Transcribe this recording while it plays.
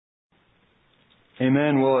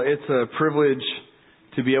Amen. Well, it's a privilege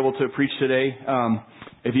to be able to preach today.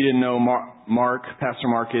 If you didn't know, Pastor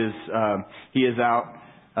Mark he is out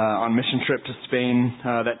on mission trip to Spain.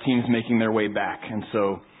 That team's making their way back, and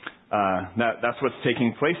so that's what's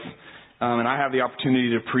taking place. And I have the opportunity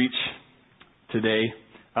to preach today.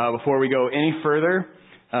 Before we go any further,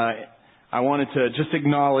 I wanted to just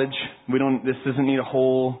acknowledge this doesn't need a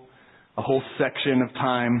whole section of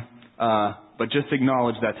time, but just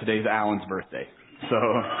acknowledge that today's Alan's birthday. So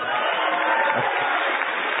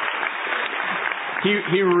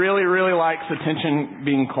he really, really likes attention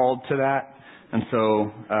being called to that, and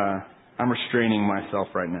so I'm restraining myself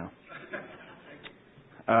right now.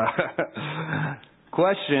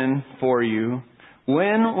 Question for you: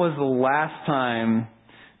 when was the last time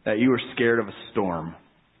that you were scared of a storm?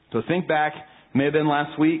 So think back. May have been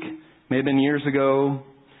last week. May have been years ago.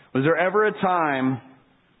 Was there ever a time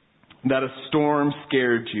that a storm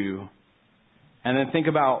scared you? And then think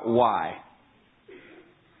about why.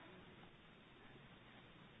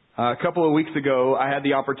 A couple of weeks ago, I had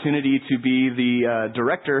the opportunity to be the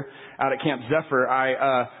director out at Camp Zephyr.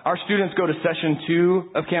 Our students go to session 2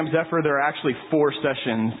 of Camp Zephyr. There are actually 4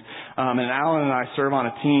 sessions, and Alan and I serve on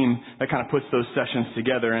a team that kind of puts those sessions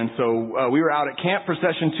together. And so we were out at camp for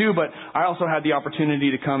session 2, but I also had the opportunity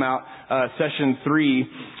to come out session 3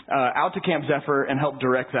 out to Camp Zephyr and help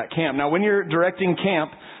direct that camp. Now, when you're directing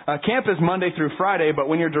camp is Monday through Friday, but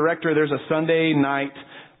when you're director, there's a Sunday night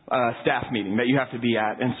staff meeting that you have to be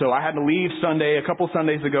at. And so I had to leave a couple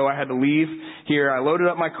Sundays ago, I had to leave here. I loaded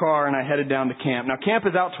up my car and I headed down to camp. Now camp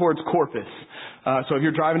is out towards Corpus. So if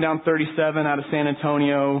you're driving down 37 out of San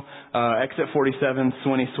Antonio, exit 47,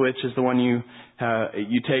 Swinney Switch is the one you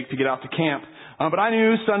take to get out to camp. But I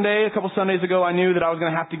knew a couple Sundays ago, I knew that I was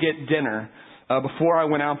going to have to get dinner. Before I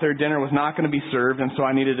went out there, dinner was not going to be served, and so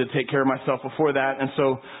I needed to take care of myself before that. And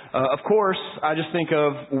so, of course, I just think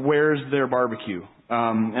of where's their barbecue.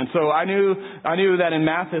 And so I knew that in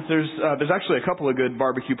Mathis there's actually a couple of good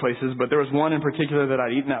barbecue places, but there was one in particular that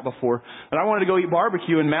I'd eaten at before. But I wanted to go eat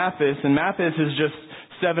barbecue in Mathis, and Mathis is just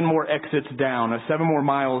 7 more exits down, 7 more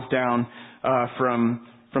miles down from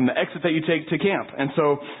the exit that you take to camp. And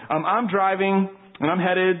so I'm driving and I'm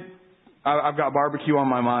headed. I've got barbecue on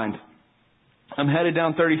my mind. I'm headed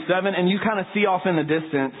down 37, and you kind of see off in the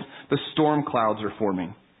distance the storm clouds are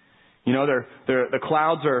forming. You know, the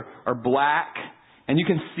clouds are black, and you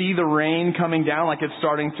can see the rain coming down like it's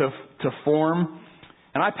starting to form.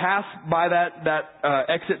 And I pass by that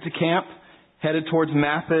exit to camp, headed towards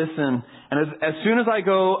Mathis, and as soon as I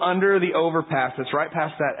go under the overpass that's right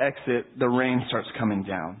past that exit, the rain starts coming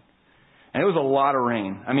down. And it was a lot of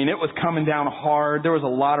rain. I mean, it was coming down hard. There was a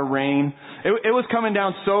lot of rain. It was coming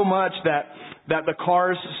down so much that the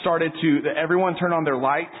cars everyone turned on their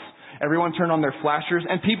lights, everyone turned on their flashers,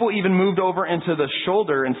 and people even moved over into the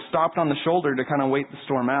shoulder and stopped on the shoulder to kind of wait the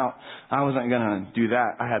storm out. I wasn't going to do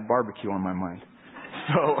that. I had barbecue on my mind.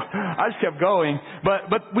 So I just kept going.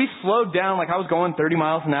 But we slowed down. Like I was going 30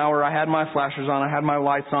 miles an hour. I had my flashers on. I had my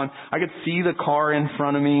lights on. I could see the car in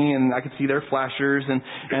front of me, and I could see their flashers,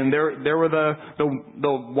 and there were the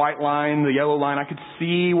white line, the yellow line. I could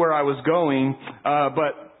see where I was going,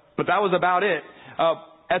 but that was about it.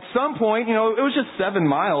 At some point, it was just 7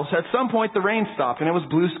 miles. At some point, the rain stopped, and it was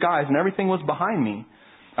blue skies, and everything was behind me.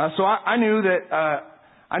 So I knew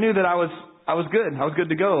that I was good. I was good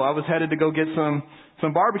to go. I was headed to go get some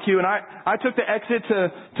barbecue, and I took the exit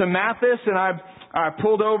to Mathis, and I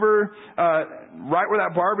pulled over right where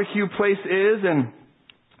that barbecue place is, and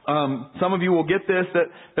some of you will get this,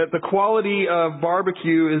 that the quality of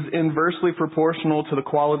barbecue is inversely proportional to the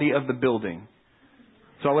quality of the building.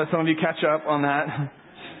 So I'll let some of you catch up on that.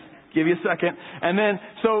 Give you a second. And then,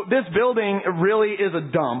 so this building really is a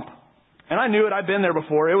dump. And I knew it. I'd been there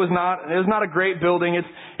before. It was not a great building.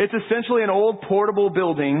 It's essentially an old portable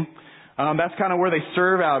building. That's kind of where they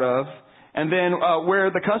serve out of. And then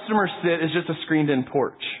where the customers sit is just a screened-in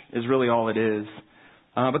porch is really all it is.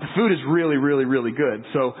 But the food is really, really, really good.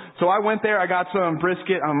 So I went there. I got some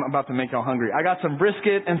brisket. I'm about to make y'all hungry. I got some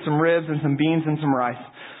brisket and some ribs and some beans and some rice.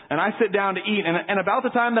 And I sit down to eat. And about the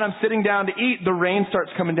time that I'm sitting down to eat, the rain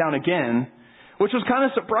starts coming down again, which was kind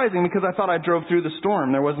of surprising because I thought I drove through the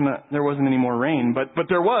storm. There wasn't any more rain, but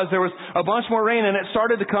there was a bunch more rain, and it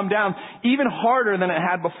started to come down even harder than it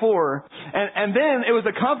had before. And then it was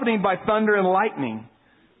accompanied by thunder and lightning.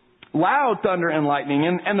 Loud thunder and lightning.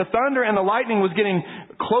 And the thunder and the lightning was getting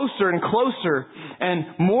closer and closer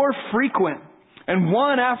and more frequent. And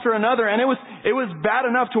one after another. And it was bad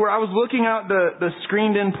enough to where I was looking out the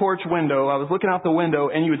screened-in porch window. I was looking out the window,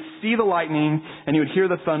 and you would see the lightning, and you would hear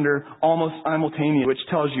the thunder almost simultaneously, which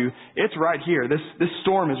tells you it's right here. This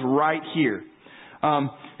storm is right here.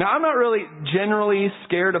 Now, I'm not really generally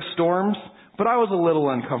scared of storms, but I was a little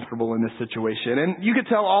uncomfortable in this situation. And you could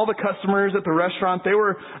tell all the customers at the restaurant, they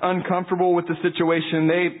were uncomfortable with the situation.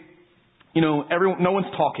 No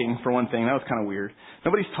one's talking, for one thing. That was kind of weird.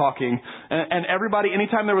 Nobody's talking. And everybody,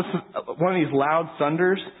 anytime there was one of these loud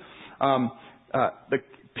thunders, the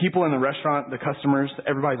people in the restaurant, the customers,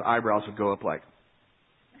 everybody's eyebrows would go up like,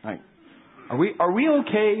 are we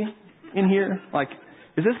okay in here? Like,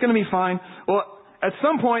 is this going to be fine? Well, at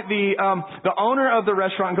some point, the owner of the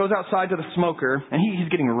restaurant goes outside to the smoker, and he's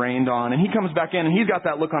getting rained on, and he comes back in, and he's got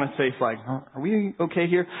that look on his face like, are we okay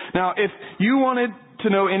here? Now, if you wanted to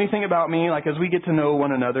know anything about me, like as we get to know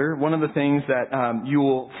one another, one of the things that you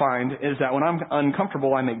will find is that when I'm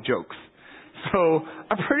uncomfortable, I make jokes. So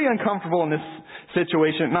I'm pretty uncomfortable in this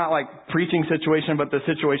situation, not like preaching situation, but the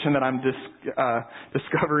situation that I'm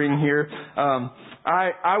discovering here.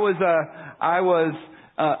 I was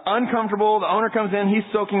uncomfortable. The owner comes in, he's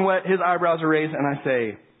soaking wet, his eyebrows are raised, and I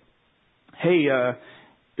say, hey,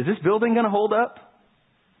 is this building going to hold up?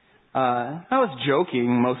 I was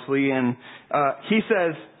joking mostly, and he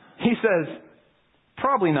says,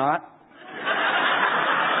 probably not.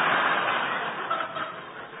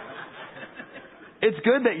 It's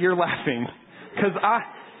good that you're laughing, because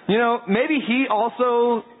maybe he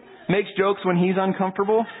also makes jokes when he's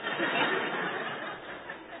uncomfortable.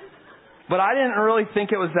 But I didn't really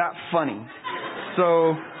think it was that funny.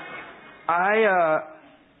 So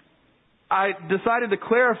I decided to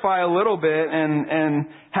clarify a little bit, and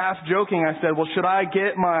half joking I said, well, should I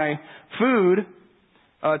get my food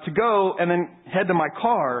to go and then head to my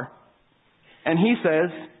car? And he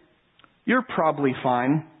says, you're probably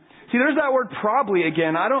fine. See, there's that word probably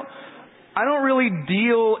again. I don't really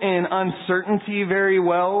deal in uncertainty very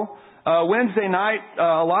well. Wednesday night,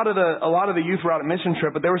 a lot of the youth were out at mission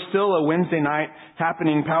trip, but there was still a Wednesday night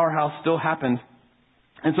happening. Powerhouse still happened.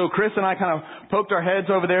 And so Chris and I kind of poked our heads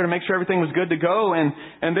over there to make sure everything was good to go, and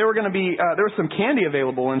there were going to be there was some candy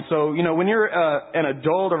available. And so when you're an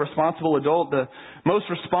adult, a responsible adult, the most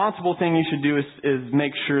responsible thing you should do is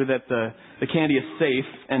make sure that the candy is safe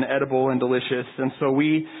and edible and delicious. And so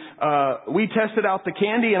we tested out the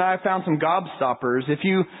candy, and I found some Gobstoppers. If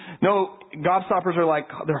you know, Gobstoppers are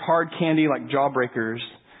they're hard candy, like Jawbreakers,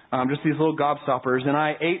 just these little Gobstoppers. And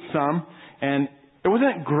I ate some, and it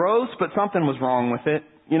wasn't gross, but something was wrong with it.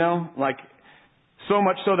 So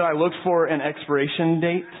much so that I looked for an expiration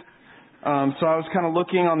date. So I was kind of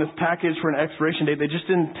looking on this package for an expiration date. They just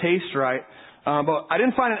didn't taste right. But I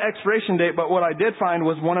didn't find an expiration date, but what I did find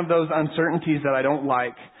was one of those uncertainties that I don't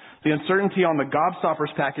like. The uncertainty on the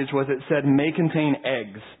Gobstoppers package was it said may contain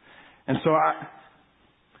eggs. And so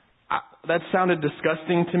that sounded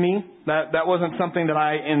disgusting to me. That wasn't something that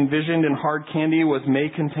I envisioned in hard candy was may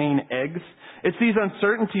contain eggs. It's these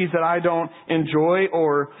uncertainties that I don't enjoy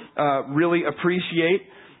or really appreciate.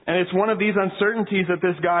 And it's one of these uncertainties that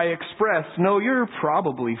this guy expressed. No, you're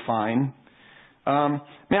probably fine.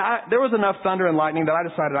 There was enough thunder and lightning that I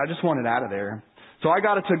decided I just wanted out of there. So I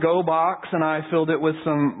got a to-go box, and I filled it with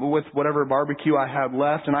whatever barbecue I had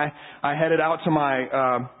left, and I headed out to my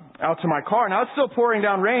car. Now it's still pouring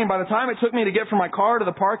down rain. By the time it took me to get from my car to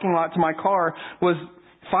the parking lot to my car was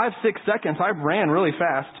 5-6 seconds. I ran really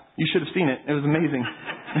fast. You should have seen it. It was amazing.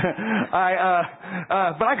 But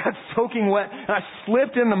I got soaking wet, and I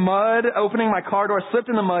slipped in the mud, opening my car door, slipped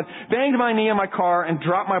in the mud, banged my knee in my car, and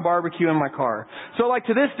dropped my barbecue in my car. So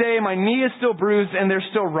to this day, my knee is still bruised, and there's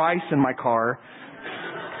still rice in my car.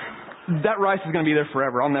 That rice is going to be there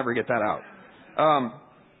forever. I'll never get that out.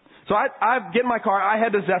 So I get in my car. I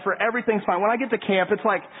head to Zephyr. Everything's fine. When I get to camp, it's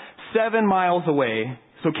 7 miles away.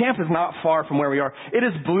 So camp is not far from where we are. It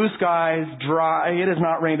is blue skies, dry. It has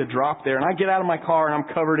not rained a drop there. And I get out of my car and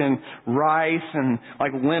I'm covered in rice and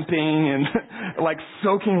limping and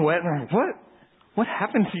soaking wet. And I'm like, what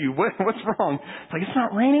happened to you? What's wrong? It's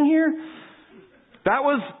not raining here. That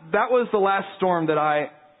was the last storm that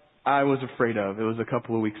I was afraid of. It was a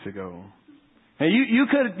couple of weeks ago. Now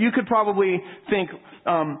you could probably think,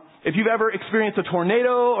 if you've ever experienced a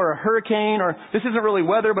tornado or a hurricane, or this isn't really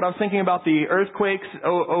weather, but I was thinking about the earthquakes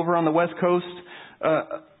over on the West Coast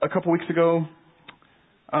a couple weeks ago.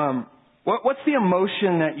 What's the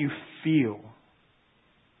emotion that you feel?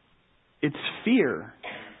 It's fear,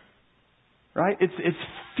 right? It's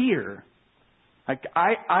fear.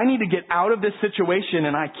 I need to get out of this situation,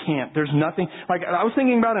 and I can't. There's nothing. I was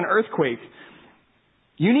thinking about an earthquake.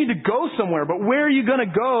 You need to go somewhere, but where are you going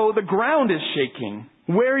to go? The ground is shaking.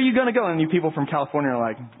 Where are you going to go? And you people from California are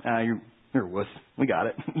like, you're a wuss. We got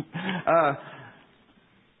it.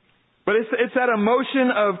 But it's that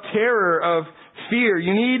emotion of terror, of fear.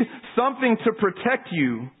 You need something to protect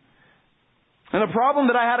you. And the problem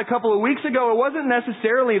that I had a couple of weeks ago, it wasn't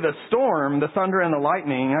necessarily the storm, the thunder and the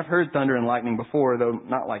lightning. I've heard thunder and lightning before, though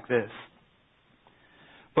not like this.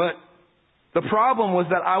 But the problem was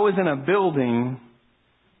that I was in a building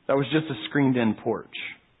that was just a screened-in porch.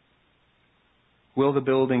 Will the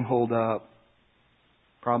building hold up?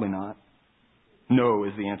 Probably not. No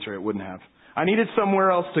is the answer. It wouldn't have. I needed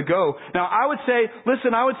somewhere else to go. Now, I would say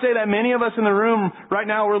that many of us in the room right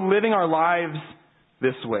now, we're living our lives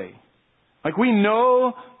this way. Like, we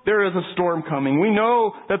know there is a storm coming. We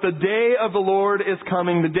know that the day of the Lord is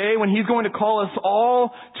coming, the day when He's going to call us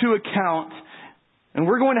all to account. And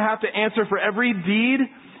we're going to have to answer for every deed,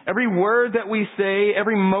 every word that we say,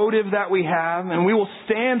 every motive that we have, and we will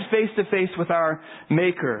stand face to face with our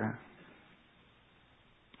Maker.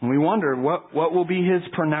 And we wonder, what will be His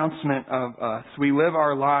pronouncement of us? We live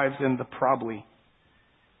our lives in the probably,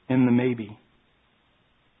 in the maybe.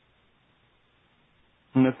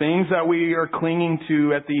 And the things that we are clinging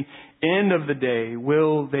to at the end of the day,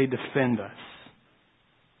 will they defend us?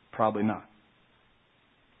 Probably not.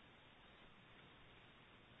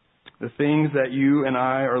 The things that you and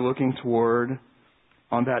I are looking toward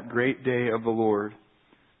on that great day of the Lord,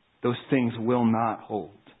 those things will not hold.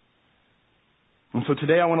 And so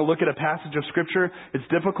today I want to look at a passage of Scripture. It's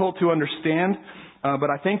difficult to understand, but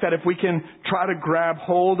I think that if we can try to grab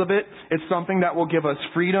hold of it, it's something that will give us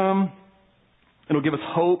freedom, it'll give us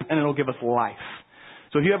hope, and it'll give us life.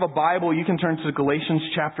 So if you have a Bible, you can turn to Galatians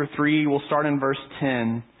chapter 3. We'll start in verse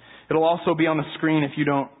 10. It'll also be on the screen if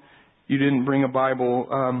you didn't bring a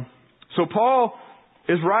Bible. So Paul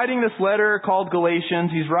is writing this letter called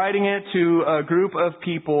Galatians. He's writing it to a group of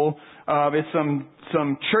people. It's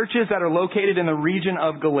some churches that are located in the region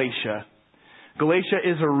of Galatia. Galatia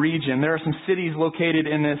is a region. There are some cities located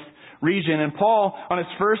in this region. And Paul, on his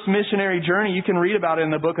first missionary journey, you can read about it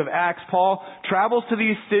in the book of Acts. Paul travels to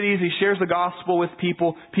these cities. He shares the gospel with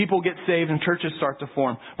people. People get saved and churches start to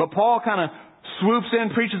form. But Paul kind of swoops in,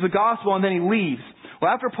 preaches the gospel, and then he leaves. Well,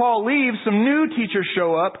 after Paul leaves, some new teachers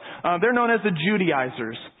show up. They're known as the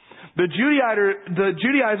Judaizers. The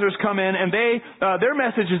Judaizers come in, and their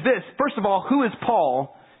message is this. First of all, who is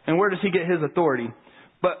Paul, and where does he get his authority?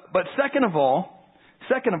 But second of all,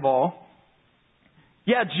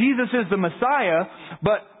 yeah, Jesus is the Messiah,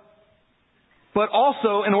 but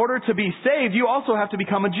also, in order to be saved, you also have to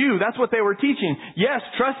become a Jew. That's what they were teaching. Yes,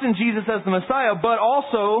 trust in Jesus as the Messiah, but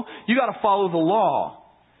also, you got to follow the law.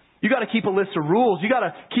 You got to keep a list of rules. You got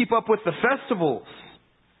to keep up with the festivals.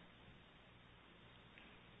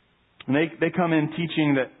 And they come in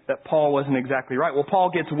teaching that Paul wasn't exactly right. Well,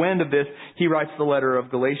 Paul gets wind of this. He writes the letter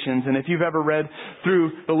of Galatians. And if you've ever read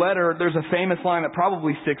through the letter, there's a famous line that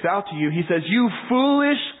probably sticks out to you. He says, "You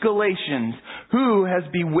foolish Galatians, who has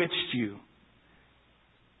bewitched you?"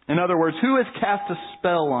 In other words, who has cast a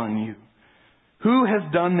spell on you? Who has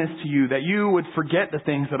done this to you that you would forget the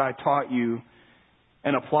things that I taught you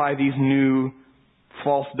and apply these new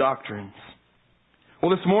false doctrines? Well,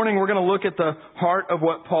 this morning we're going to look at the heart of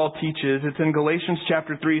what Paul teaches. It's in Galatians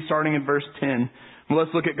chapter 3, starting in verse 10. Well,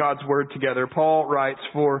 let's look at God's Word together. Paul writes,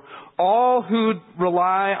 "For all who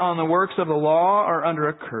rely on the works of the law are under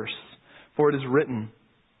a curse. For it is written,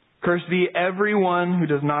 'Cursed be everyone who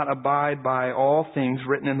does not abide by all things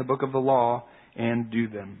written in the book of the law and do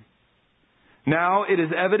them.' Now it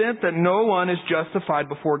is evident that no one is justified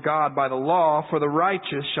before God by the law, for the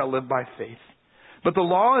righteous shall live by faith. But the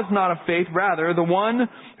law is not of faith, rather, the one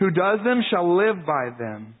who does them shall live by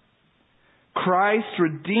them. Christ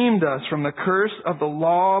redeemed us from the curse of the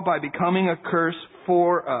law by becoming a curse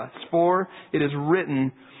for us. For it is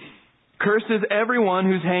written, 'Cursed is everyone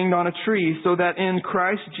who's hanged on a tree,' so that in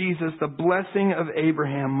Christ Jesus the blessing of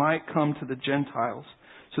Abraham might come to the Gentiles,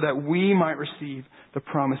 so that we might receive the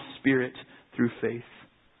promised Spirit through faith."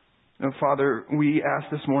 Now, Father, we ask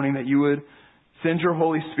this morning that you would send your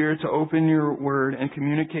Holy Spirit to open your Word and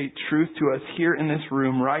communicate truth to us here in this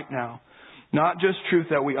room right now. Not just truth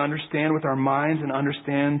that we understand with our minds and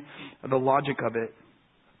understand the logic of it,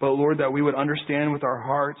 but Lord, that we would understand with our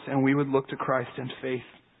hearts and we would look to Christ in faith.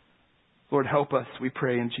 Lord, help us, we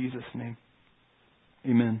pray in Jesus' name.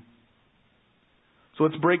 Amen. So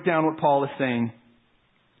let's break down what Paul is saying.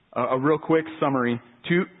 A real quick summary.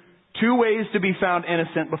 Two ways to be found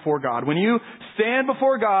innocent before God. When you stand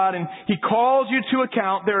before God and He calls you to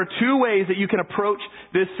account, there are two ways that you can approach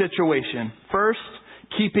this situation. First,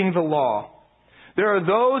 keeping the law. There are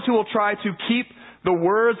those who will try to keep the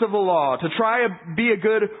words of the law, to try to be a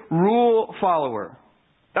good rule follower.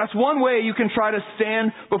 That's one way you can try to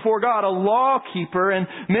stand before God, a law keeper. And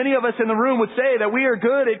many of us in the room would say that we are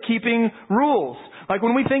good at keeping rules. Like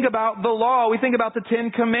when we think about the law, we think about the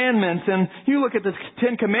 10 Commandments, and you look at the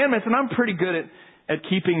 10 Commandments, and I'm pretty good at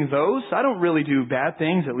keeping those. I don't really do bad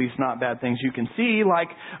things, at least not bad things you can see. Like,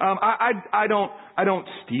 I don't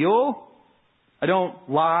steal. I don't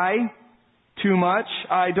lie too much.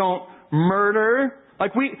 I don't murder.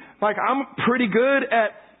 I'm pretty good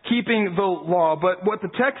at keeping the law. But what the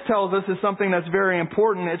text tells us is something that's very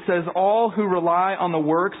important. It says, all who rely on the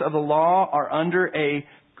works of the law are under a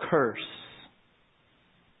curse.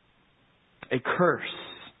 A curse.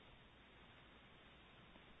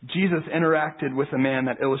 Jesus interacted with a man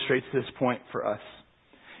that illustrates this point for us.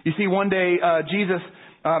 You see, one day Jesus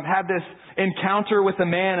had this encounter with a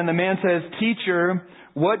man, and the man says, "Teacher,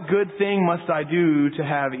 what good thing must I do to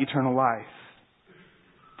have eternal life?"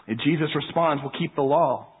 And Jesus responds, "Well, keep the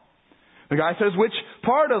law." The guy says, "Which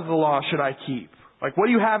part of the law should I keep? Like, what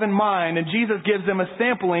do you have in mind?" And Jesus gives him a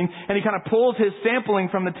sampling, and he kind of pulls his sampling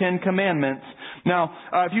from the 10 Commandments. Now,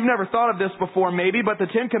 if you've never thought of this before, maybe, but the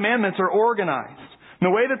 10 Commandments are organized. And the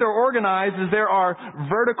way that they're organized is there are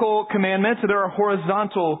vertical commandments and there are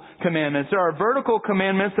horizontal commandments. There are vertical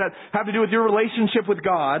commandments that have to do with your relationship with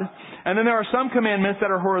God. And then there are some commandments that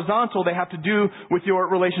are horizontal. They have to do with your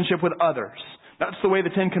relationship with others. That's the way the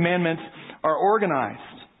 10 Commandments are organized.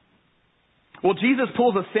 Well, Jesus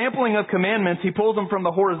pulls a sampling of commandments. He pulls them from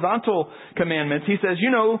the horizontal commandments. He says,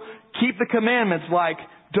 keep the commandments like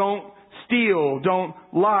don't steal, don't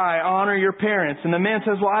lie, honor your parents. And the man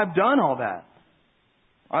says, "Well, I've done all that.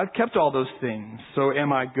 I've kept all those things. So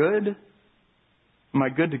am I good? Am I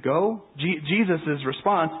good to go?" Jesus'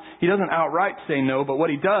 response, he doesn't outright say no, but what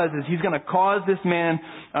he does is he's going to cause this man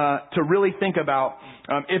to really think about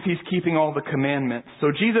if he's keeping all the commandments.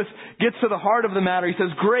 So Jesus gets to the heart of the matter. He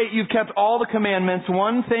says, "Great, you've kept all the commandments.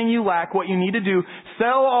 One thing you lack, what you need to do,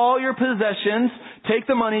 sell all your possessions, take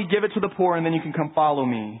the money, give it to the poor, and then you can come follow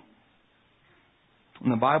me."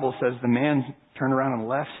 And the Bible says the man turned around and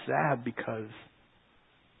left sad because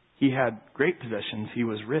he had great possessions. He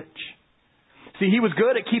was rich. See, he was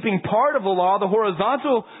good at keeping part of the law, the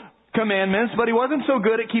horizontal commandments, but he wasn't so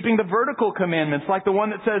good at keeping the vertical commandments, like the one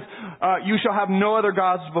that says, "You shall have no other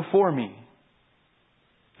gods before me."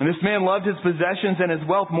 And this man loved his possessions and his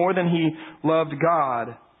wealth more than he loved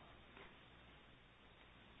God.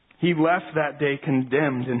 He left that day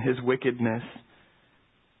condemned in his wickedness.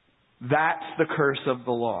 That's the curse of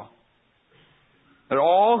the law. That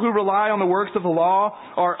all who rely on the works of the law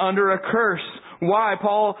are under a curse. Why?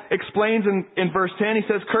 Paul explains in verse 10, he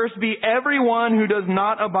says, "Cursed be everyone who does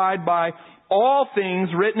not abide by all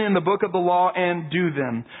things written in the book of the law and do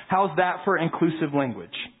them." How's that for inclusive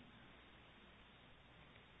language?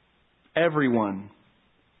 Everyone.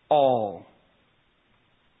 All.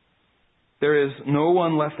 There is no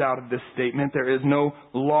one left out of this statement. There is no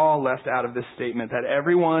law left out of this statement. That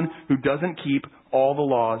everyone who doesn't keep all the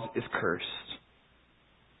laws is cursed.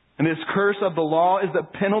 And this curse of the law is the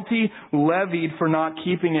penalty levied for not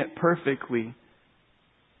keeping it perfectly.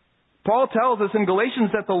 Paul tells us in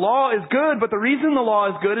Galatians that the law is good, but the reason the law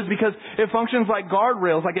is good is because it functions like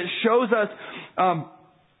guardrails. Like it shows us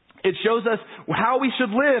how we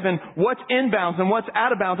should live and what's inbounds and what's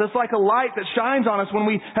out of bounds. It's like a light that shines on us when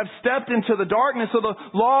we have stepped into the darkness. So the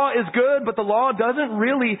law is good, but the law doesn't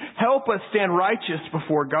really help us stand righteous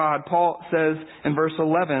before God. Paul says in verse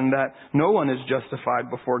 11 that no one is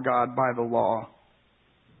justified before God by the law.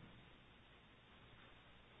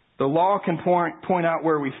 The law can point out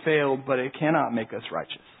where we failed, but it cannot make us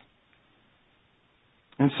righteous.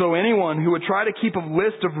 And so anyone who would try to keep a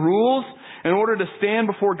list of rules in order to stand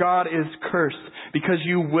before God is cursed, because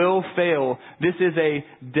you will fail. This is a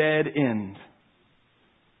dead end.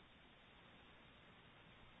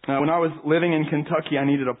 When I was living in Kentucky, I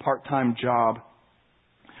needed a part-time job.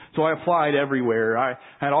 So I applied everywhere. I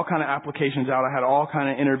had all kind of applications out. I had all kind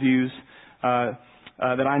of interviews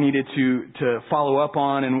that I needed to follow up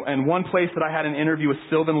on. And one place that I had an interview was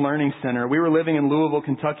Sylvan Learning Center. We were living in Louisville,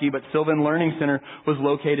 Kentucky, but Sylvan Learning Center was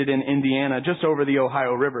located in Indiana, just over the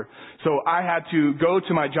Ohio River. So I had to go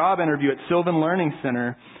to my job interview at Sylvan Learning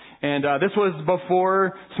Center. And this was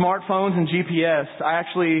before smartphones and GPS. I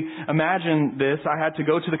actually imagined this. I had to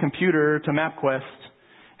go to the computer, to MapQuest,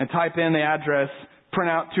 and type in the address, print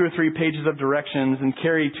out 2 or 3 pages of directions, and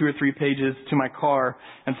carry 2 or 3 pages to my car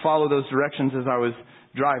and follow those directions as I was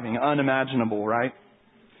driving. Unimaginable, right?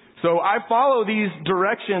 So I follow these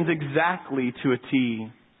directions exactly to a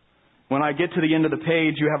T. When I get to the end of the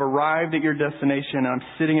page, you have arrived at your destination, and I'm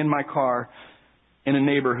sitting in my car in a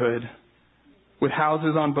neighborhood with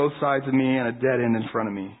houses on both sides of me and a dead end in front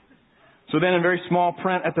of me. So then in very small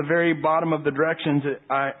print at the very bottom of the directions,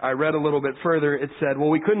 I read a little bit further. It said, well,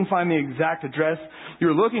 we couldn't find the exact address you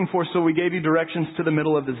were looking for, so we gave you directions to the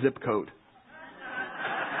middle of the zip code.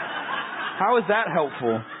 How is that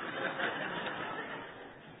helpful?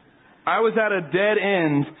 I was at a dead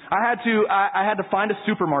end. I had to find a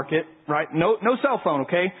supermarket, right? No cell phone,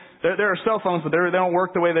 okay? There are cell phones, but they don't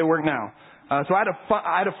work the way they work now. So I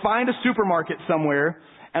had to find a supermarket somewhere,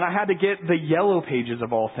 and I had to get the Yellow Pages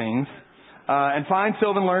of all things, and find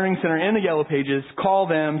Sylvan Learning Center in the Yellow Pages, call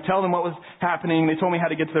them, tell them what was happening. They told me how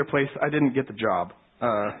to get to their place. I didn't get the job.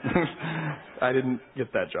 I didn't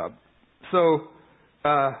get that job. So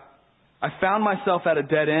I found myself at a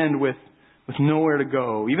dead end with nowhere to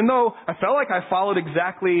go. Even though I felt like I followed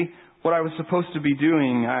exactly what I was supposed to be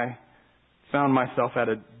doing, I found myself at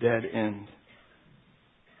a dead end.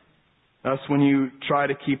 Thus, when you try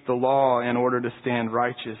to keep the law in order to stand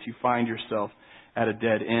righteous, you find yourself at a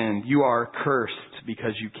dead end. You are cursed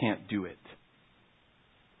because you can't do it.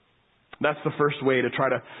 That's the first way to try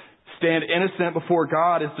to stand innocent before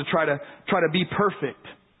God, is to try to be perfect.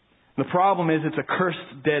 The problem is it's a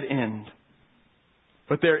cursed dead end.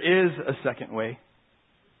 But there is a second way.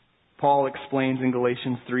 Paul explains in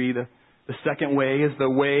Galatians 3, the second way is the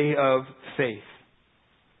way of faith.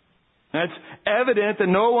 And it's evident that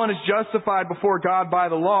no one is justified before God by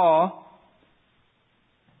the law.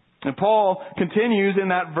 And Paul continues in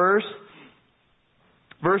that verse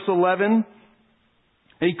 11.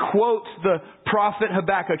 He quotes the prophet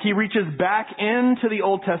Habakkuk. He reaches back into the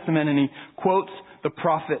Old Testament and he quotes the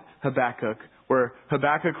prophet Habakkuk, where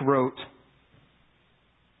Habakkuk wrote,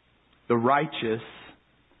 "The righteous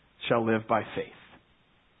shall live by faith."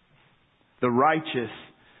 The righteous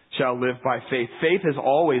shall live by faith. Faith has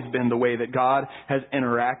always been the way that God has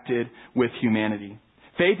interacted with humanity.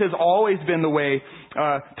 Faith has always been the way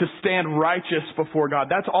to stand righteous before God.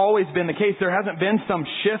 That's always been the case. There hasn't been some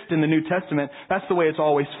shift in the New Testament. That's the way it's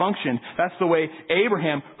always functioned. That's the way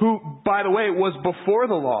Abraham, who, by the way, was before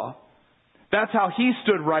the law, that's how he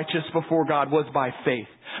stood righteous before God, was by faith.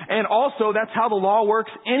 And also, that's how the law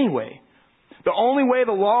works anyway. The only way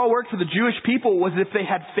the law worked for the Jewish people was if they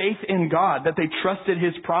had faith in God, that they trusted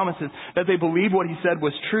His promises, that they believed what He said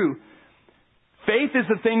was true. Faith is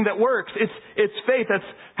the thing that works. It's faith. That's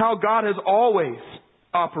how God has always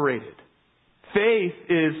operated. Faith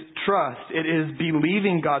is trust. It is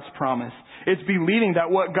believing God's promise. It's believing that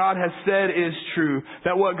what God has said is true,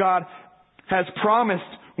 that what God has promised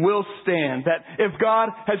will stand. That if God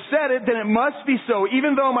has said it, then it must be so.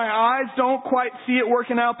 Even though my eyes don't quite see it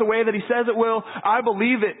working out the way that He says it will, I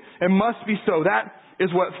believe it. It must be so. That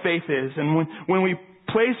is what faith is. And when we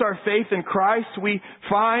place our faith in Christ, we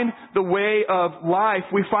find the way of life.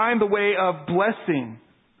 We find the way of blessing.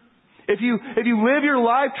 If you live your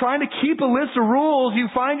life trying to keep a list of rules, you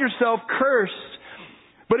find yourself cursed.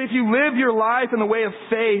 But if you live your life in the way of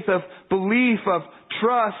faith, of belief, of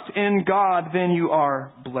trust in God, then you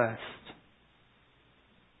are blessed.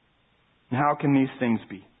 And how can these things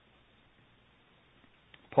be?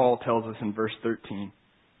 Paul tells us in verse 13,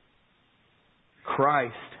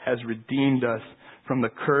 Christ has redeemed us from the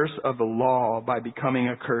curse of the law by becoming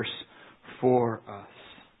a curse for us.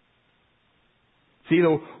 See,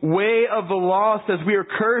 the way of the law says we are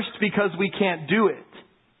cursed because we can't do it.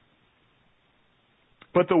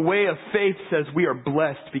 But the way of faith says we are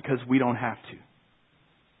blessed because we don't have to.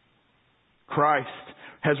 Christ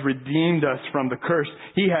has redeemed us from the curse.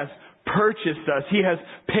 He has purchased us. He has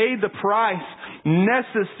paid the price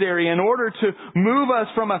necessary in order to move us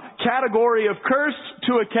from a category of cursed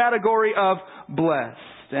to a category of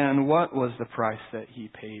blessed. And what was the price that He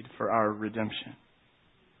paid for our redemption?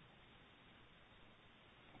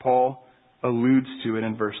 Paul alludes to it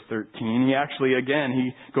in verse 13. He actually, again,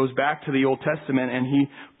 he goes back to the Old Testament and he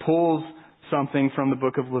pulls something from the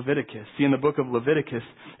book of Leviticus. See, in the book of Leviticus,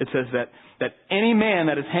 it says that any man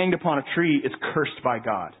that is hanged upon a tree is cursed by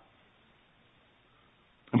God.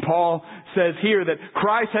 And Paul says here that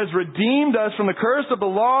Christ has redeemed us from the curse of the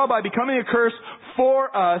law by becoming a curse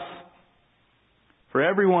for us. For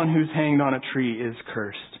everyone who's hanged on a tree is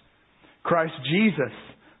cursed. Christ Jesus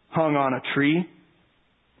hung on a tree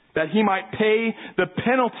that He might pay the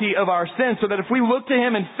penalty of our sin, so that if we look to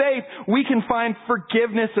Him in faith, we can find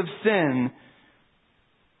forgiveness of sin.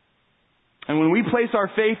 And when we place our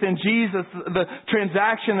faith in Jesus, the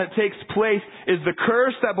transaction that takes place is the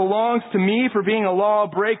curse that belongs to me for being a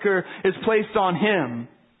lawbreaker is placed on Him.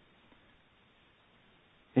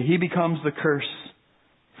 And He becomes the curse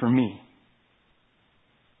for me.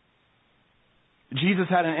 Jesus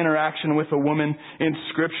had an interaction with a woman in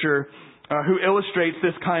Scripture who illustrates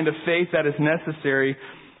this kind of faith that is necessary.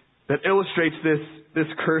 that illustrates this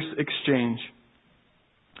curse exchange.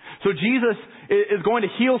 So Jesus is going to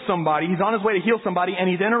heal somebody. He's on his way to heal somebody, and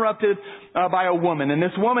he's interrupted by a woman. And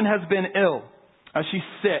this woman has been ill. She's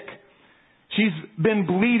sick. She's been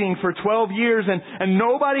bleeding for 12 years, and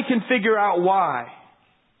nobody can figure out why.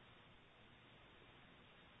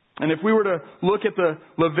 And if we were to look at the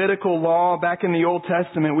Levitical law back in the Old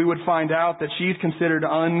Testament, we would find out that she's considered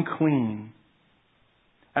unclean.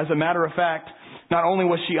 As a matter of fact, not only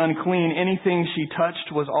was she unclean, anything she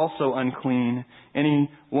touched was also unclean.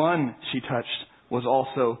 Anyone she touched was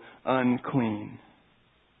also unclean.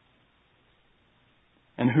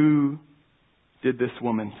 And who did this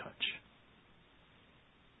woman touch?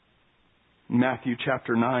 In Matthew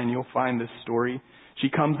chapter 9, you'll find this story. She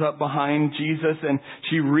comes up behind Jesus and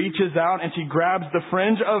she reaches out and she grabs the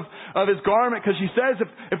fringe of his garment because she says,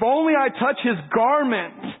 if only I touch his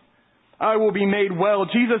garment, I will be made well.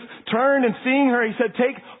 Jesus turned and seeing her, he said,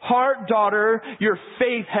 take heart, daughter, your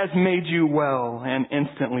faith has made you well. And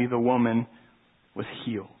instantly the woman was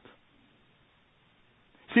healed.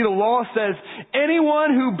 See, the law says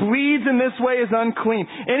anyone who bleeds in this way is unclean.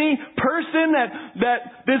 Any person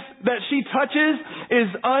that she touches is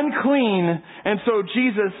unclean. And so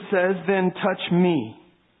Jesus says, then touch me.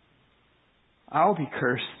 I'll be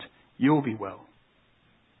cursed. You'll be well.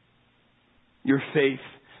 Your faith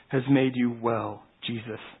has made you well,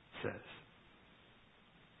 Jesus says.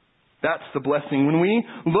 That's the blessing. When we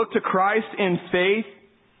look to Christ in faith,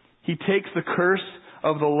 He takes the curse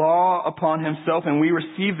of the law upon Himself, and we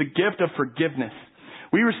receive the gift of forgiveness.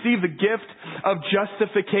 We receive the gift of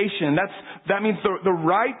justification. That means the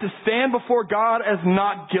right to stand before God as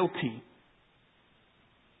not guilty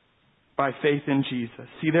by faith in Jesus.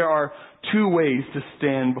 See, there are two ways to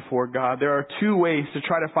stand before God. There are two ways to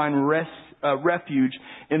try to find refuge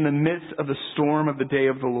in the midst of the storm of the day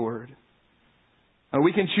of the Lord.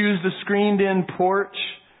 We can choose the screened-in porch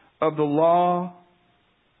of the law,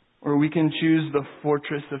 or we can choose the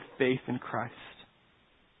fortress of faith in Christ.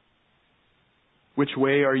 Which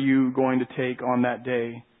way are you going to take on that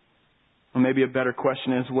day? Or maybe a better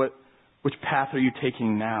question is, which path are you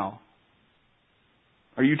taking now?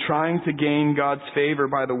 Are you trying to gain God's favor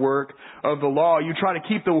by the work of the law? You try to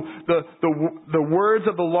keep the words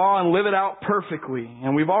of the law and live it out perfectly.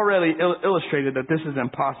 And we've already illustrated that this is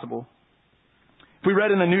impossible. If we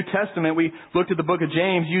read in the New Testament, we looked at the book of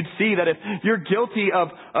James, you'd see that if you're guilty of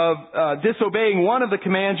disobeying one of the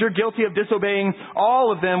commands, you're guilty of disobeying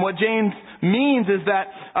all of them. What James means is that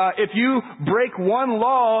if you break one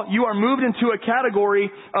law, you are moved into a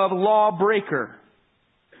category of lawbreaker.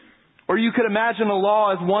 Or you could imagine the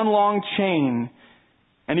law as one long chain.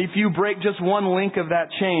 And if you break just one link of that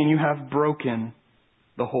chain, you have broken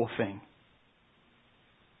the whole thing.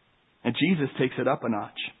 And Jesus takes it up a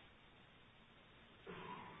notch.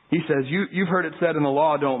 He says, you've heard it said in the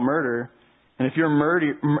law, don't murder. And if you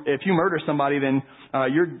murder somebody, then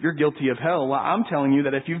you're guilty of hell. Well, I'm telling you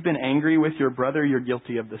that if you've been angry with your brother, you're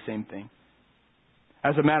guilty of the same thing.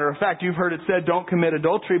 As a matter of fact, you've heard it said, don't commit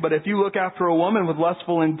adultery. But if you look after a woman with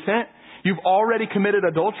lustful intent, you've already committed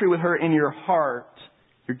adultery with her in your heart.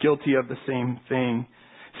 You're guilty of the same thing.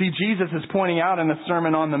 See, Jesus is pointing out in the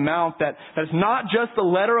Sermon on the Mount that it's not just the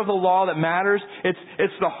letter of the law that matters.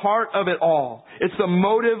 It's the heart of it all. It's the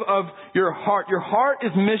motive of your heart. Your heart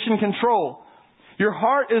is mission control. Your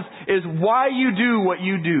heart is why you do what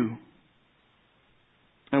you do.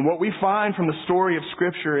 And what we find from the story of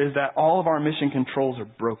Scripture is that all of our mission controls are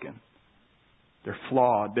broken. They're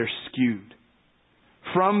flawed. They're skewed.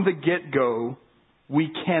 From the get-go, we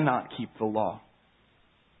cannot keep the law.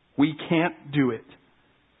 We can't do it.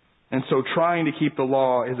 And so trying to keep the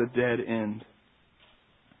law is a dead end.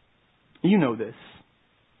 You know this.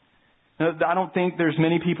 I don't think there's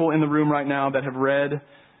many people in the room right now that have read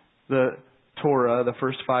the Torah, the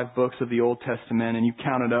first 5 books of the Old Testament, and you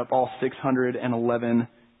counted up all 611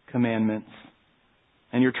 commandments.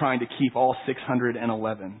 And you're trying to keep all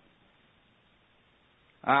 611.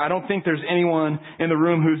 I don't think there's anyone in the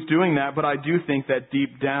room who's doing that, but I do think that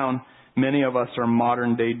deep down, many of us are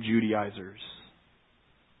modern day Judaizers.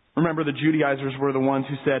 Remember, the Judaizers were the ones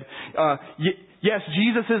who said, yes,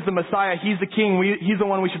 Jesus is the Messiah. He's the King. He's the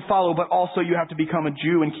one we should follow. But also you have to become a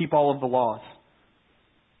Jew and keep all of the laws.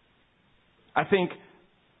 I think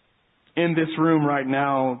in this room right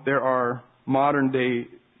now, there are modern day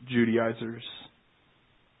Judaizers.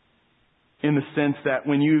 In the sense that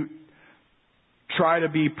when you try to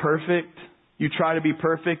be perfect,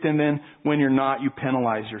 and then when you're not, you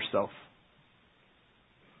penalize yourself.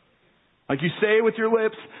 Like you say with your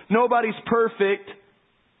lips, nobody's perfect.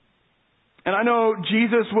 And I know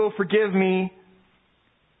Jesus will forgive me.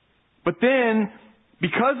 But then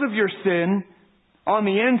Because of your sin, on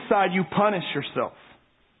the inside you punish yourself.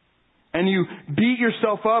 And you beat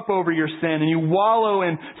yourself up over your sin, and you wallow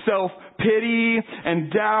in self-pity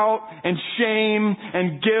and doubt and shame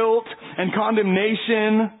and guilt and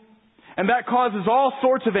condemnation. And that causes all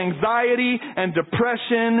sorts of anxiety and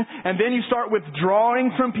depression. And then you start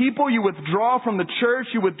withdrawing from people. You withdraw from the church.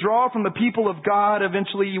 You withdraw from the people of God.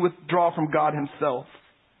 Eventually you withdraw from God Himself.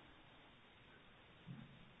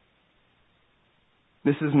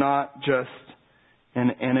 This is not just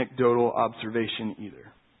an anecdotal observation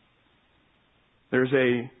either. There's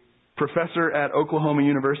a professor at Oklahoma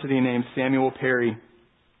University named Samuel Perry.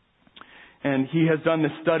 And he has done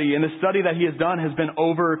this study. And the study that he has done has been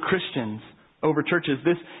over Christians, over churches.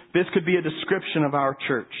 This could be a description of our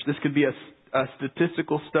church. This could be a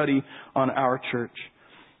statistical study on our church.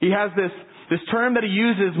 He has this term that he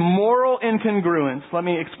uses, moral incongruence. Let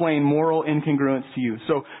me explain moral incongruence to you.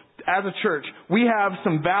 So, as a church, we have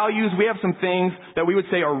some values, we have some things that we would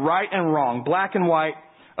say are right and wrong, black and white,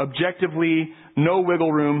 objectively, no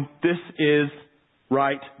wiggle room. This is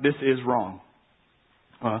right, this is wrong.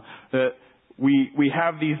 We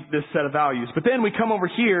have this set of values. But then we come over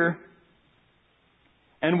here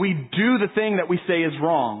and we do the thing that we say is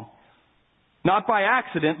wrong. Not by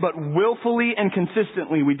accident, but willfully and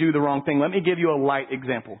consistently we do the wrong thing. Let me give you a light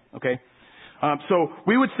example, okay? So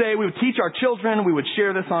we would teach our children, we would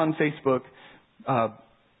share this on Facebook,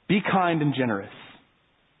 be kind and generous.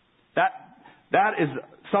 That is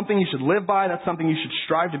something you should live by. That's something you should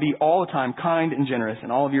strive to be all the time, kind and generous.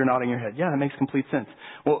 And all of you are nodding your head. Yeah, that makes complete sense.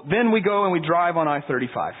 Well, then we go and we drive on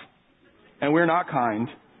I-35. And we're not kind.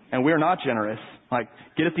 And we're not generous. Like,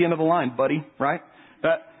 get at the end of the line, buddy. Right?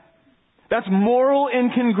 That's moral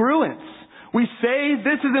incongruence. We say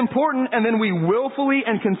this is important, and then we willfully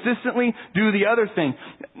and consistently do the other thing.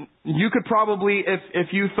 You could probably, if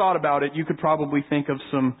you thought about it, you could probably think of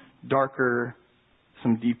some darker,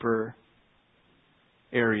 some deeper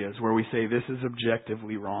areas where we say this is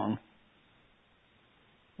objectively wrong,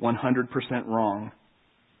 100% wrong,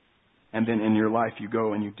 and then in your life you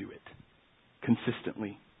go and you do it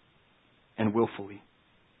consistently and willfully.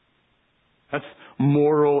 That's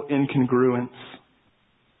moral incongruence.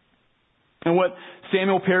 And what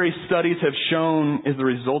Samuel Perry's studies have shown is the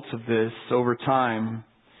results of this over time.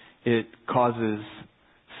 It causes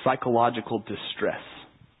psychological distress.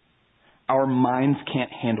 Our minds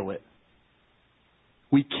can't handle it.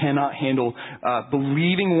 We cannot handle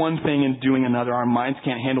believing one thing and doing another. Our minds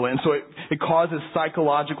can't handle it. And so it causes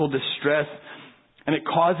psychological distress. And it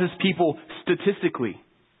causes people, statistically,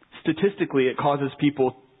 it causes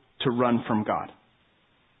people to run from God.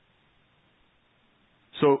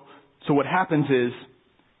 So what happens is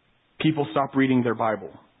people stop reading their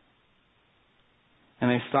Bible.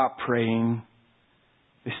 And they stop praying.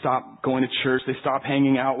 They stop going to church. They stop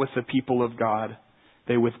hanging out with the people of God.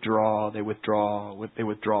 They withdraw.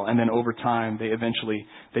 And then over time,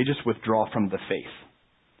 they just withdraw from the faith.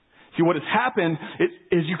 See, what has happened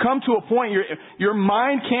is you come to a point, your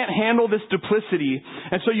mind can't handle this duplicity.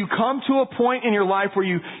 And so you come to a point in your life where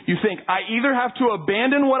you think, I either have to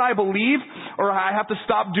abandon what I believe or I have to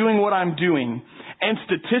stop doing what I'm doing. And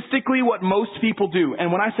statistically, what most people do,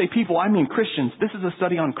 and when I say people, I mean Christians. This is a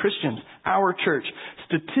study on Christians, our church.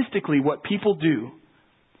 Statistically, what people do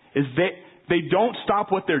is they don't stop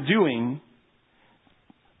what they're doing.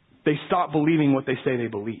 They stop believing what they say they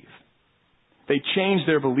believe. They change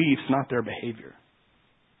their beliefs, not their behavior.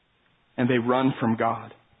 And they run from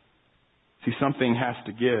God. See, something has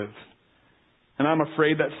to give. And I'm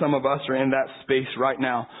afraid that some of us are in that space right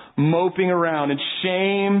now, moping around in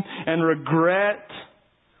shame and regret.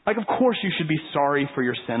 Like, of course you should be sorry for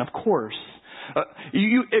your sin, of course.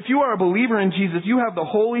 If you are a believer in Jesus, you have the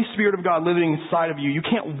Holy Spirit of God living inside of you. You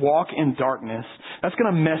can't walk in darkness. That's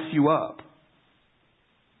going to mess you up.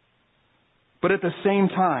 But at the same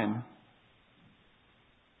time,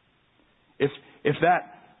 if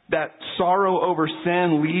that sorrow over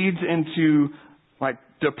sin leads into like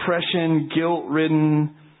depression,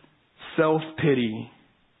 guilt-ridden self-pity,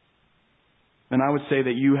 then I would say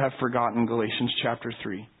that you have forgotten Galatians chapter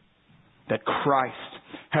 3. That Christ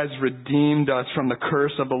has redeemed us from the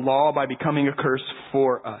curse of the law by becoming a curse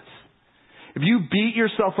for us. If you beat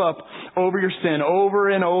yourself up over your sin over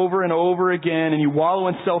and over and over again, and you wallow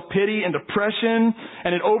in self-pity and depression,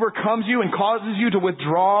 and it overcomes you and causes you to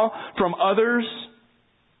withdraw from others,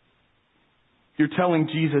 you're telling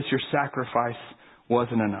Jesus your sacrifice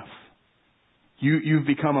wasn't enough. You've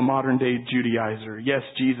become a modern day Judaizer. Yes,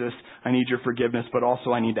 Jesus, I need your forgiveness, but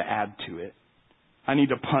also I need to add to it. I need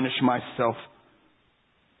to punish myself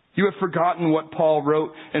You have forgotten what Paul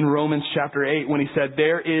wrote in Romans chapter 8 when he said,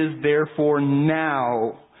 there is therefore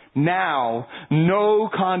now no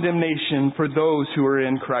condemnation for those who are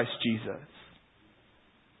in Christ Jesus.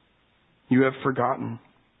 You have forgotten.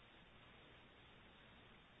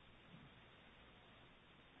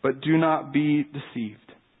 But do not be deceived.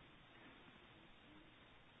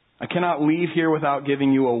 I cannot leave here without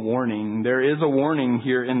giving you a warning. There is a warning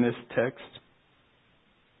here in this text.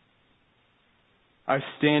 I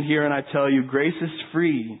stand here and I tell you, grace is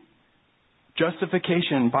free.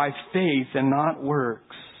 Justification by faith and not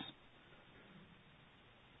works.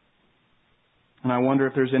 And I wonder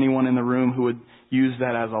if there's anyone in the room who would use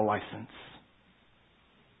that as a license.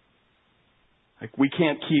 Like, we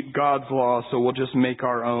can't keep God's law, so we'll just make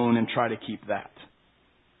our own and try to keep that.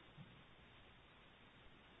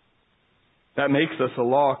 That makes us a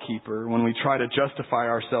law keeper when we try to justify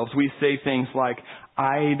ourselves. We say things like,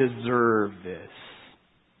 I deserve this.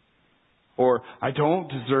 Or, I don't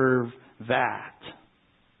deserve that.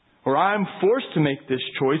 Or, I'm forced to make this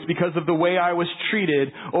choice because of the way I was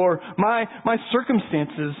treated. Or, my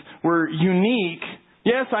circumstances were unique.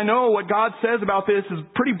 Yes, I know what God says about this is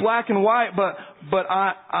pretty black and white, but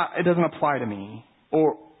it doesn't apply to me.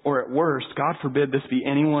 Or at worst, God forbid this be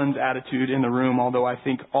anyone's attitude in the room, although I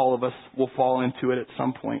think all of us will fall into it at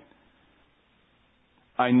some point.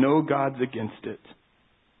 I know God's against it,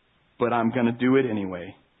 but I'm going to do it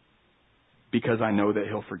anyway because I know that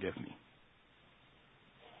He'll forgive me.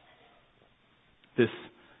 This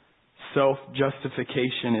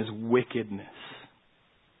self-justification is wickedness.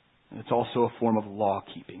 It's also a form of law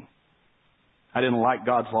keeping. I didn't like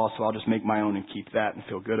God's law, so I'll just make my own and keep that and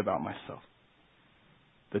feel good about myself.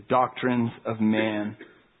 The doctrines of man.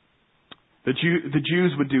 The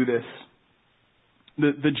Jews would do this.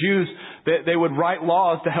 The Jews, they would write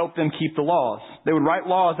laws to help them keep the laws. They would write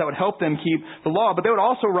laws that would help them keep the law, but they would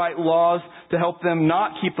also write laws to help them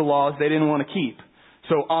not keep the laws they didn't want to keep.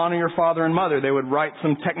 So honor your father and mother. They would write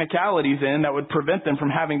some technicalities in that would prevent them from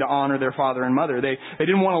having to honor their father and mother. They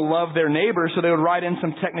didn't want to love their neighbor, so they would write in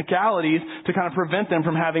some technicalities to kind of prevent them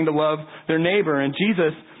from having to love their neighbor. And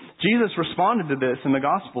Jesus responded to this in the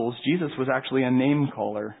Gospels. Jesus was actually a name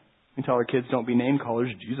caller. We tell our kids don't be name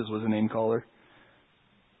callers. Jesus was a name caller.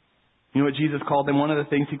 You know what Jesus called them? One of the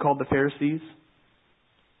things He called the Pharisees?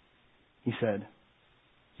 He said,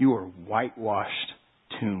 you are whitewashed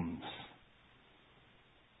tombs.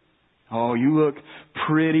 Oh, you look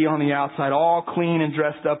pretty on the outside, all clean and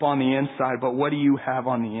dressed up on the inside, but what do you have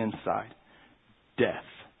on the inside? Death.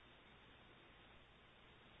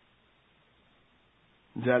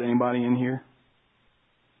 Is that anybody in here?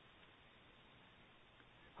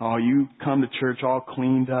 Oh, you come to church all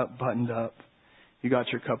cleaned up, buttoned up. You got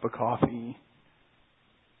your cup of coffee.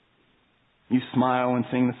 You smile and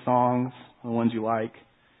sing the songs, the ones you like.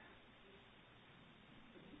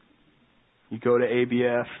 You go to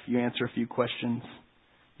ABF, you answer a few questions.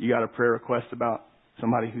 You got a prayer request about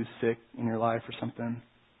somebody who's sick in your life or something.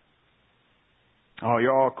 Oh,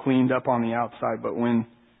 you're all cleaned up on the outside, but when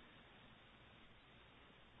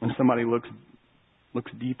somebody looks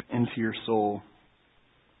deep into your soul,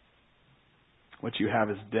 what you have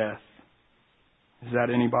is death. Is that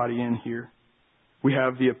anybody in here? We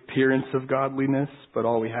have the appearance of godliness, but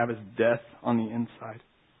all we have is death on the inside.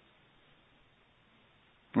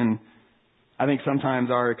 And I think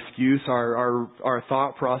sometimes our excuse, our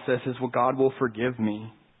thought process is, well, God will forgive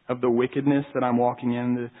me of the wickedness that I'm walking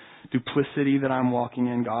in, the duplicity that I'm walking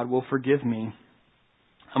in. God will forgive me.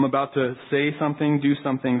 I'm about to say something, do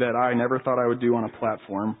something that I never thought I would do on a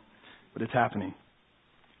platform, but it's happening.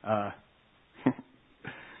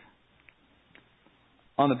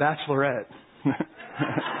 On The Bachelorette.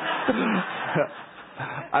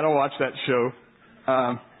 I don't watch that show.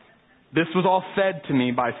 This was all fed to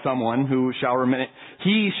me by someone who shall remain.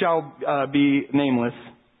 He shall be nameless.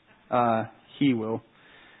 He will.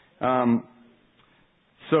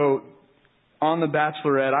 So, on The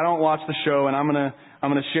Bachelorette, I don't watch the show, and I'm gonna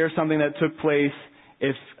share something that took place.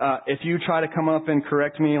 If you try to come up and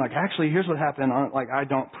correct me, like, actually, here's what happened.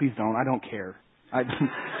 Please don't. I don't care.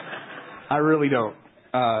 I really don't.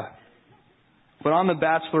 But on The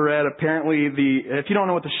Bachelorette, apparently if you don't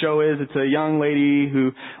know what the show is, it's a young lady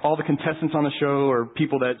who all the contestants on the show are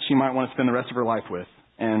people that she might want to spend the rest of her life with.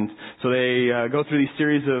 And so they go through these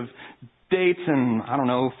series of dates and, I don't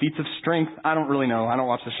know, feats of strength. I don't really know. I don't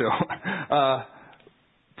watch the show.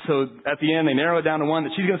 So at the end, they narrow it down to one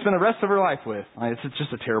that she's going to spend the rest of her life with. It's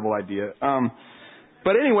just a terrible idea.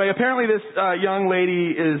 But anyway, apparently this young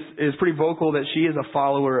lady is pretty vocal that she is a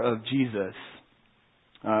follower of Jesus.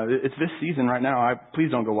 It's this season right now.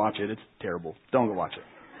 Please don't go watch it. It's terrible. Don't go watch it.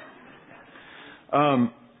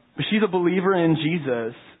 But she's a believer in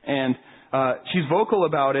Jesus, and she's vocal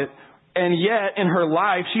about it. And yet, in her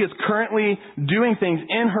life, she is currently doing things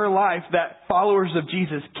in her life that followers of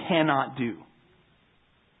Jesus cannot do.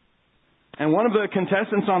 And one of the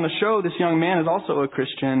contestants on the show, this young man, is also a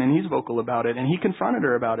Christian, and he's vocal about it. And he confronted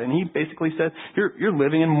her about it. And he basically said, you're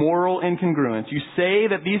living in moral incongruence. You say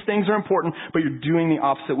that these things are important, but you're doing the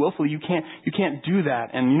opposite willfully. You can't do that.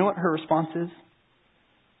 And you know what her response is?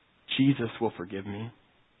 Jesus will forgive me.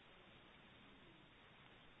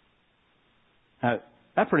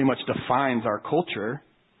 That pretty much defines our culture,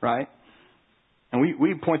 right? And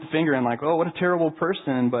we point the finger and like, oh, what a terrible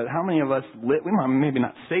person. But how many of us, we might maybe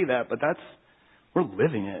not say that, but we're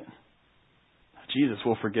living it. Jesus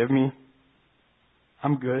will forgive me.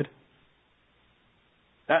 I'm good.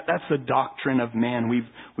 That's the doctrine of man.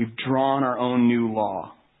 We've drawn our own new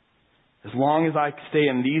law. As long as I stay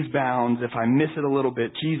in these bounds, if I miss it a little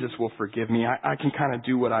bit, Jesus will forgive me. I can kind of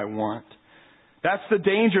do what I want. That's the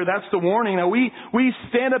danger. That's the warning. Now we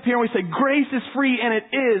stand up here and we say grace is free, and it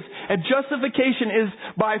is. And justification is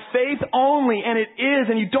by faith only, and it is.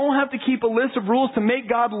 And you don't have to keep a list of rules to make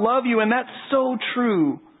God love you, and that's so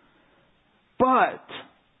true. But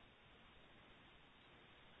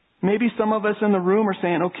maybe some of us in the room are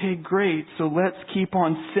saying, okay, great, so let's keep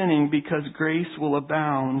on sinning because grace will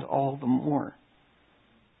abound all the more.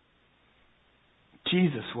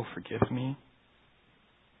 Jesus will forgive me.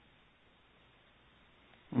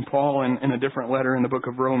 And Paul, in a different letter in the book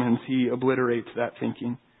of Romans, he obliterates that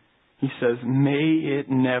thinking. He says, may it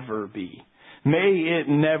never be. May it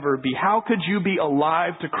never be. How could you be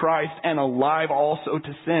alive to Christ and alive also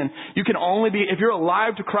to sin? You can only be, if you're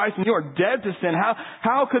alive to Christ and you are dead to sin,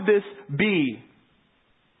 how could this be?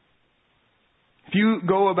 If you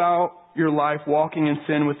go about your life walking in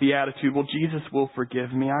sin with the attitude, well, Jesus will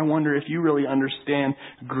forgive me, I wonder if you really understand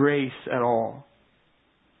grace at all.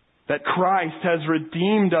 That Christ has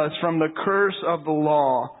redeemed us from the curse of the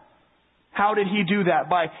law. How did He do that?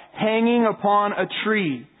 By hanging upon a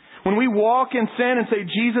tree. When we walk in sin and say,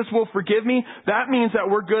 Jesus will forgive me, that means that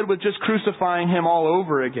we're good with just crucifying Him all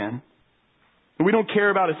over again. We don't care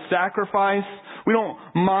about His sacrifice. We don't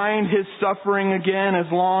mind His suffering again as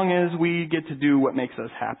long as we get to do what makes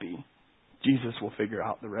us happy. Jesus will figure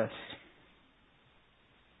out the rest.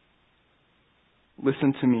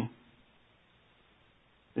 Listen to me.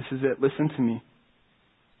 This is it. Listen to me.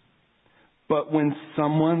 But when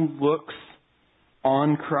someone looks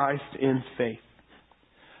on Christ in faith,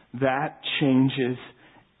 that changes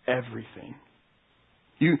everything.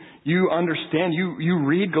 You understand. You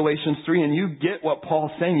read Galatians 3 and you get what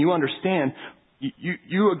Paul's saying. You understand.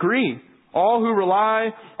 You agree. All who rely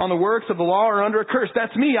on the works of the law are under a curse.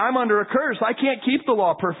 That's me. I'm under a curse. I can't keep the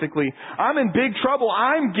law perfectly. I'm in big trouble.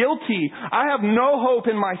 I'm guilty. I have no hope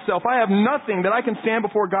in myself. I have nothing that I can stand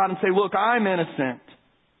before God and say, look, I'm innocent.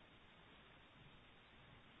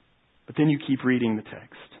 But then you keep reading the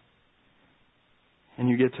text. And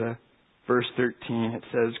you get to verse 13. It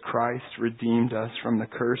says, Christ redeemed us from the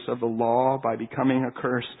curse of the law by becoming a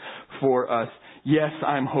curse for us. Yes,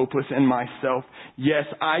 I'm hopeless in myself. Yes,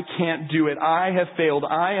 I can't do it. I have failed.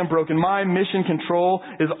 I am broken. My mission control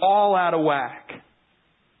is all out of whack.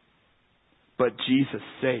 But Jesus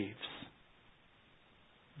saves.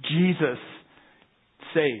 Jesus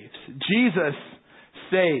saves. Jesus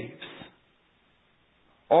saves.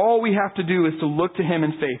 All we have to do is to look to Him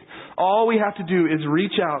in faith. All we have to do is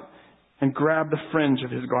reach out and grab the fringe of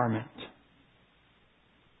His garment.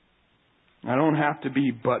 I don't have to be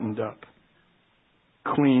buttoned up,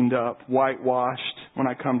 cleaned up, whitewashed when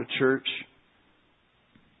I come to church.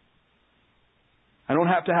 I don't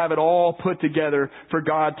have to have it all put together for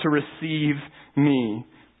God to receive me.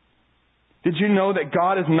 Did you know that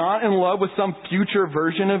God is not in love with some future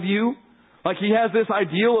version of you? Like He has this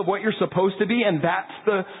ideal of what you're supposed to be, and that's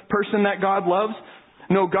the person that God loves?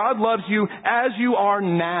 No, God loves you as you are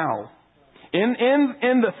now. In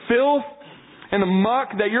the filth and the muck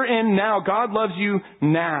that you're in now, God loves you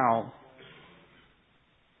now.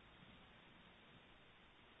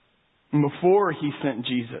 And before He sent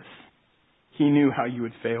Jesus, He knew how you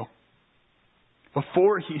would fail.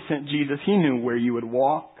 Before He sent Jesus, He knew where you would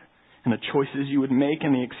walk and the choices you would make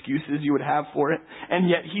and the excuses you would have for it. And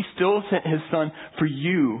yet He still sent His Son for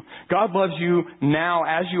you. God loves you now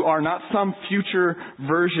as you are, not some future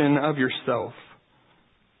version of yourself.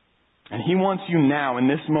 And He wants you now in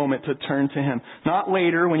this moment to turn to Him. Not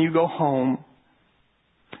later when you go home.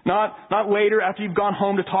 Not later after you've gone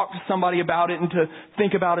home to talk to somebody about it and to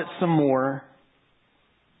think about it some more.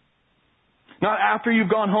 Not after you've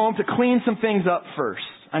gone home to clean some things up first.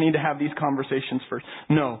 I need to have these conversations first.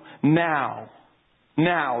 No, now.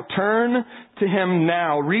 now. Turn to Him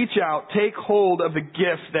now. Reach out. Take hold of the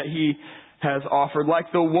gift that He has offered.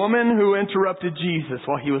 Like the woman who interrupted Jesus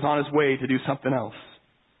while He was on His way to do something else.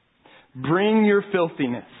 Bring your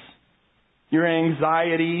filthiness, your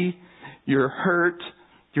anxiety, your hurt,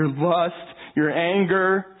 your lust, your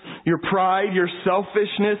anger, your pride, your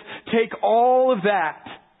selfishness. Take all of that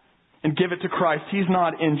and give it to Christ. He's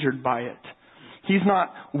not injured by it. He's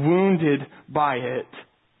not wounded by it.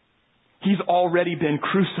 He's already been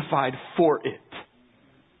crucified for it.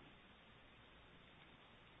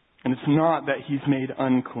 And it's not that He's made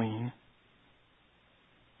unclean.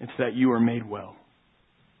 It's that you are made well.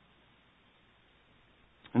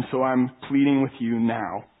 And so I'm pleading with you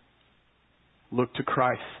now. Look to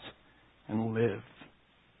Christ and live.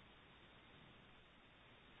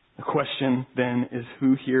 The question then is,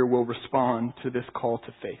 who here will respond to this call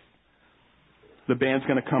to faith? The band's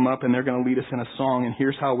going to come up and they're going to lead us in a song, and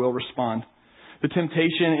here's how we'll respond. The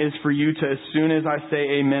temptation is for you to, as soon as I say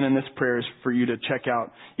amen in this prayer, is for you to check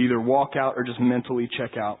out, either walk out or just mentally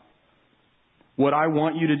check out. What I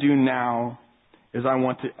want you to do now is I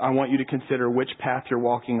want you to consider which path you're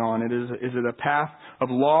walking on. Is it a path of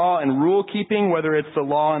law and rule keeping, whether it's the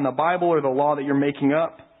law in the Bible or the law that you're making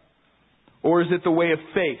up? Or is it the way of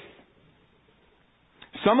faith?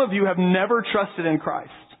 Some of you have never trusted in Christ.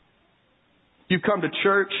 You've come to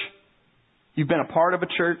church. You've been a part of a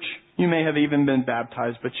church. You may have even been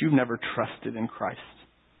baptized, but you've never trusted in Christ.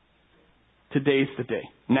 Today's the day.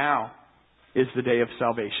 Now is the day of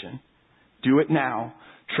salvation. Do it now.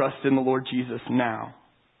 Trust in the Lord Jesus now.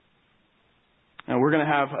 And we're going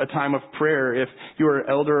to have a time of prayer. If you're an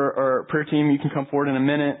elder or prayer team, you can come forward in a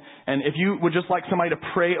minute. And if you would just like somebody to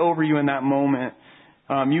pray over you in that moment,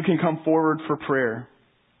 you can come forward for prayer.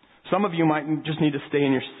 Some of you might just need to stay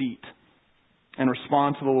in your seat and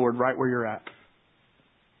respond to the Lord right where you're at.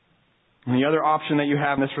 And the other option that you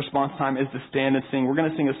have in this response time is to stand and sing. We're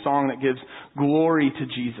going to sing a song that gives glory to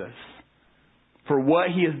Jesus for what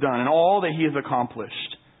He has done and all that He has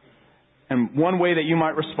accomplished. And one way that you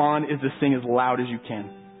might respond is to sing as loud as you can,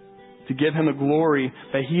 to give Him the glory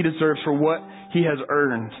that He deserves for what He has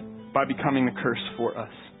earned by becoming the curse for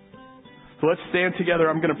us. So let's stand together.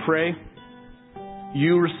 I'm going to pray.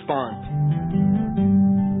 You respond.